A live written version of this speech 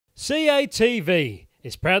CATV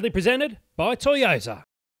is proudly presented by Toyota.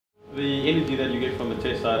 The energy that you get from the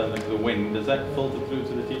Test side and the win, does that filter through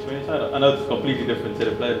to the T20 side? I know it's a completely different set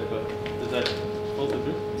of players, but does that filter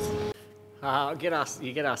through?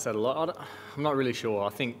 You get asked that a lot. I'm not really sure. I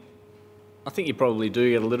think you probably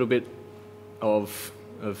do get a little bit of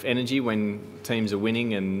energy when teams are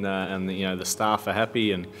winning and the staff are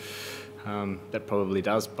happy, and that probably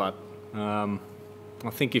does. But I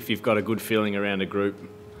think if you've got a good feeling around a group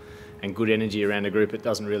and good energy around a group, it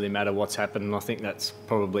doesn't really matter what's happened. And I think that's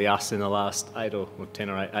probably us in the last 8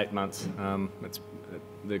 months.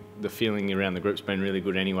 The feeling around the group's been really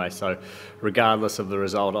good anyway. So regardless of the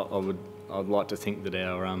result, I'd like to think that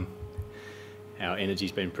our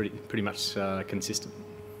energy's been pretty much consistent.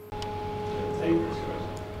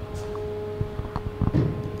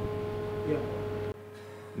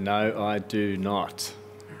 No, I do not.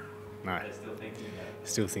 No.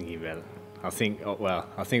 Still thinking about it. I think it'll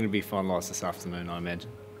be finalised this afternoon, I imagine.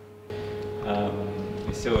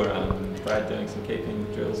 We saw Brad doing some keeping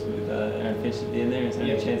drills with Aaron Finch at the end there. Is there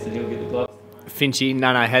any chance that he'll get the gloves? Finchy,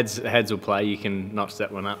 no, Hads will play. You can notch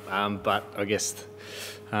that one up. But I guess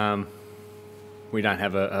we don't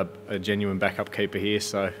have a genuine backup keeper here,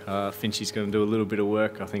 so Finchy's going to do a little bit of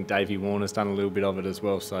work. I think Davey Warner's done a little bit of it as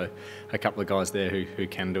well, so a couple of guys there who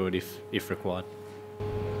can do it if required.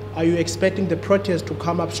 Are you expecting the Proteas to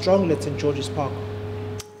come up strongly at St George's Park?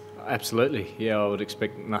 Absolutely, yeah, I would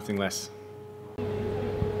expect nothing less.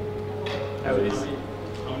 How many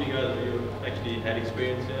guys have you actually had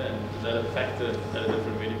experience here, and is that a factor at a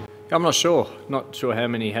different venue? I'm not sure how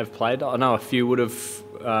many have played. I know a few would have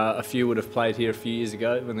played here a few years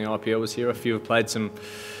ago when the IPL was here. A few have played some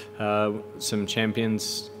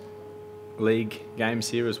Champions League games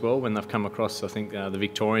here as well when they've come across. I think the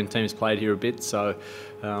Victorian team's played here a bit, so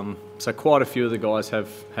quite a few of the guys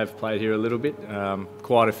have played here a little bit.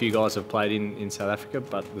 Quite a few guys have played in South Africa,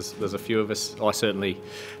 but there's a few of us. I certainly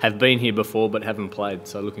have been here before but haven't played,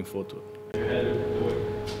 so looking forward to it.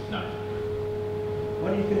 No.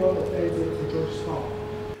 What do you think of the players at St George's Park?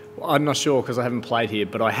 I'm not sure because I haven't played here,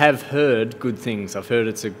 but I have heard good things. I heard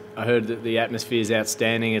that the atmosphere is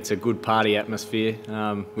outstanding. It's a good party atmosphere,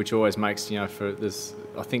 which always makes for this.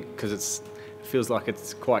 I think because it feels like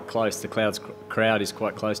it's quite close. The crowd is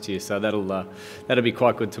quite close to you, so that'll be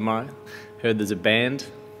quite good tomorrow. Heard there's a band,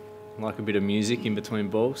 like a bit of music in between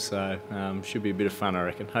balls, so should be a bit of fun, I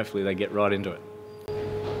reckon. Hopefully they get right into it.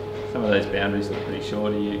 Some of those boundaries look pretty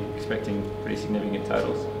short. Are you expecting pretty significant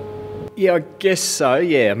totals? Yeah, I guess so.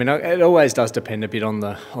 Yeah, I mean, it always does depend a bit on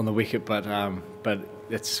the wicket, but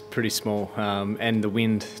it's pretty small, and the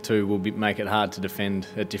wind too will make it hard to defend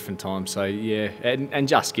at different times. So yeah, and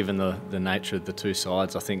just given the nature of the two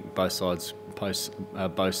sides, I think both sides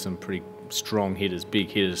boast some pretty strong hitters, big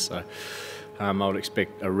hitters. So I would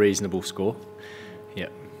expect a reasonable score. Yeah.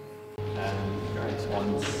 Great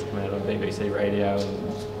Swans come out on BBC radio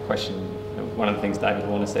and question. One of the things David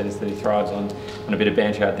Warner said is that he thrives on a bit of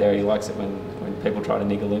banter out there. He likes it when people try to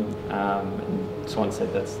niggle him. And Swan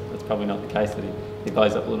said that's probably not the case, that he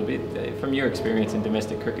blows up a little bit. From your experience in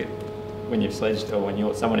domestic cricket, when you've sledged, or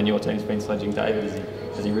when someone in your team's been sledging David,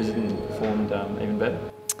 has he risen and performed even better?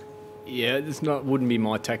 Yeah, wouldn't be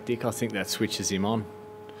my tactic. I think that switches him on.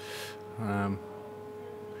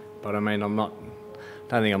 But I mean, I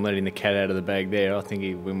don't think I'm letting the cat out of the bag there. I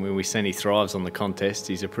think when we send he thrives on the contest.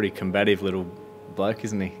 He's a pretty combative little bloke,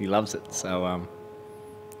 isn't he? He loves it. So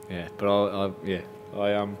yeah. But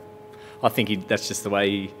I think that's just the way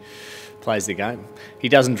he plays the game. He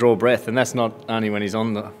doesn't draw breath, and that's not only when he's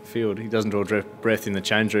on the field. He doesn't draw breath in the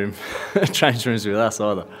change rooms with us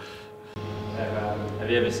either. Have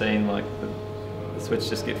you ever seen like the switch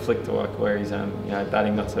just get flicked to like where he's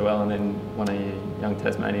batting not so well, and then one of your young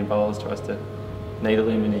Tasmanian bowlers tries to needle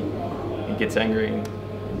him and he gets angry and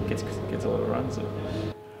gets a lot of runs?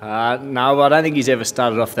 No, I don't think he's ever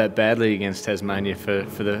started off that badly against Tasmania for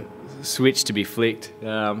the switch to be flicked.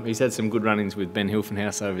 He's had some good run-ins with Ben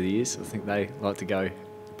Hilfenhaus over the years. I think they like to go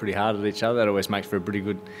pretty hard at each other. That always makes for a pretty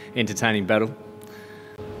good, entertaining battle.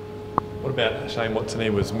 What about Shane Watson?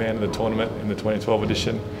 He was man of the tournament in the 2012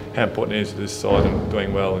 edition. How important is this side and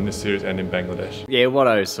doing well in this series and in Bangladesh? Yeah,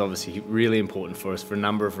 Watto is obviously really important for us for a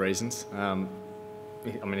number of reasons.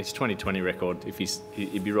 I mean, his 2020 record,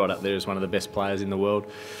 he'd be right up there as one of the best players in the world.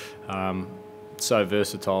 So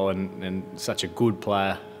versatile and such a good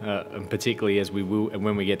player, and particularly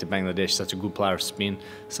when we get to Bangladesh, such a good player of spin,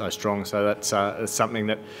 so strong. So that's something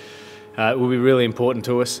that will be really important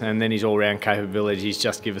to us. And then his all-round capabilities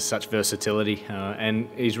just give us such versatility. And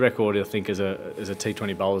his record, I think, as a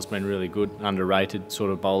T20 bowler has been really good, underrated sort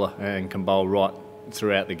of bowler, and can bowl right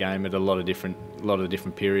throughout the game at a lot of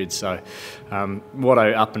different periods. So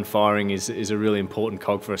Watto up and firing is a really important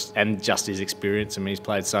cog for us, and just his experience. I mean, he's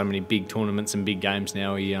played so many big tournaments and big games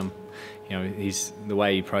now. He you know, the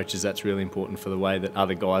way he approaches that's really important for the way that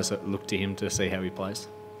other guys look to him to see how he plays.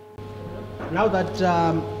 Now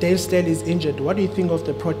that Dale Steyn is injured, what do you think of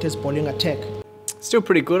the Proteas bowling attack? Still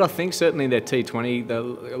pretty good, I think. Certainly their T20,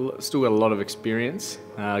 they've still got a lot of experience.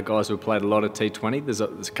 Guys who have played a lot of T20. There's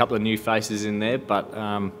a couple of new faces in there, but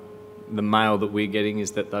the mail that we're getting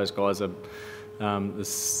is that those guys are there's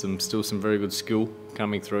still some very good skill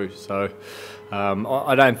coming through. So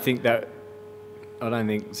I don't think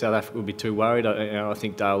South Africa will be too worried. I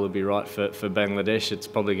think Dale will be right for Bangladesh. It's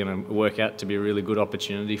probably going to work out to be a really good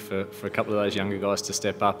opportunity for a couple of those younger guys to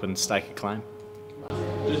step up and stake a claim.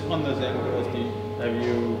 Just on those young guys, have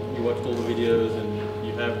you watched all the videos and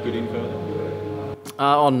you have good info there?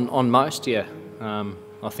 On most, yeah.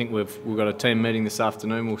 I think we've got a team meeting this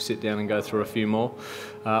afternoon. We'll sit down and go through a few more.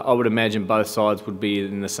 I would imagine both sides would be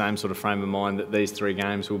in the same sort of frame of mind that these 3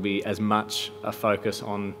 games will be as much a focus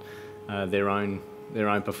on their own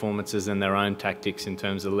performances and their own tactics in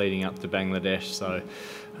terms of leading up to Bangladesh. So,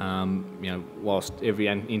 you know, whilst every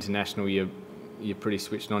international you're pretty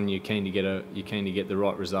switched on, you're keen to get the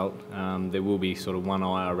right result. There will be sort of one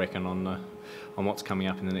eye, I reckon, on what's coming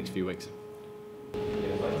up in the next few weeks.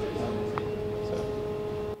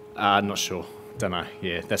 Not sure. Don't know.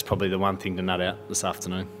 Yeah, that's probably the one thing to nut out this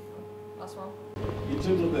afternoon. Last one. In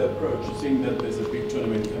terms of the approach, seeing that there's a big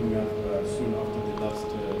tournament coming up soon after the last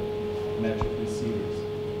match of this series,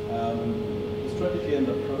 the strategy and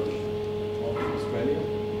approach of Australia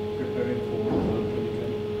preparing for World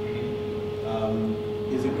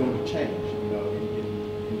 2020, is it going to change, you know,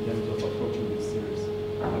 in terms of approaching this series?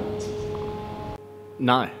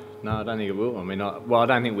 No, I don't think it will. I mean, I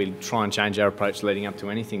don't think we'll try and change our approach leading up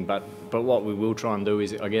to anything. But what we will try and do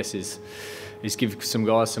is, I guess, is give some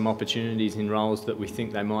guys some opportunities in roles that we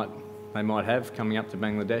think they might have coming up to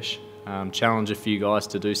Bangladesh. Challenge a few guys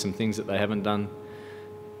to do some things that they haven't done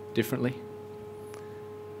differently.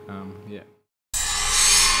 Yeah.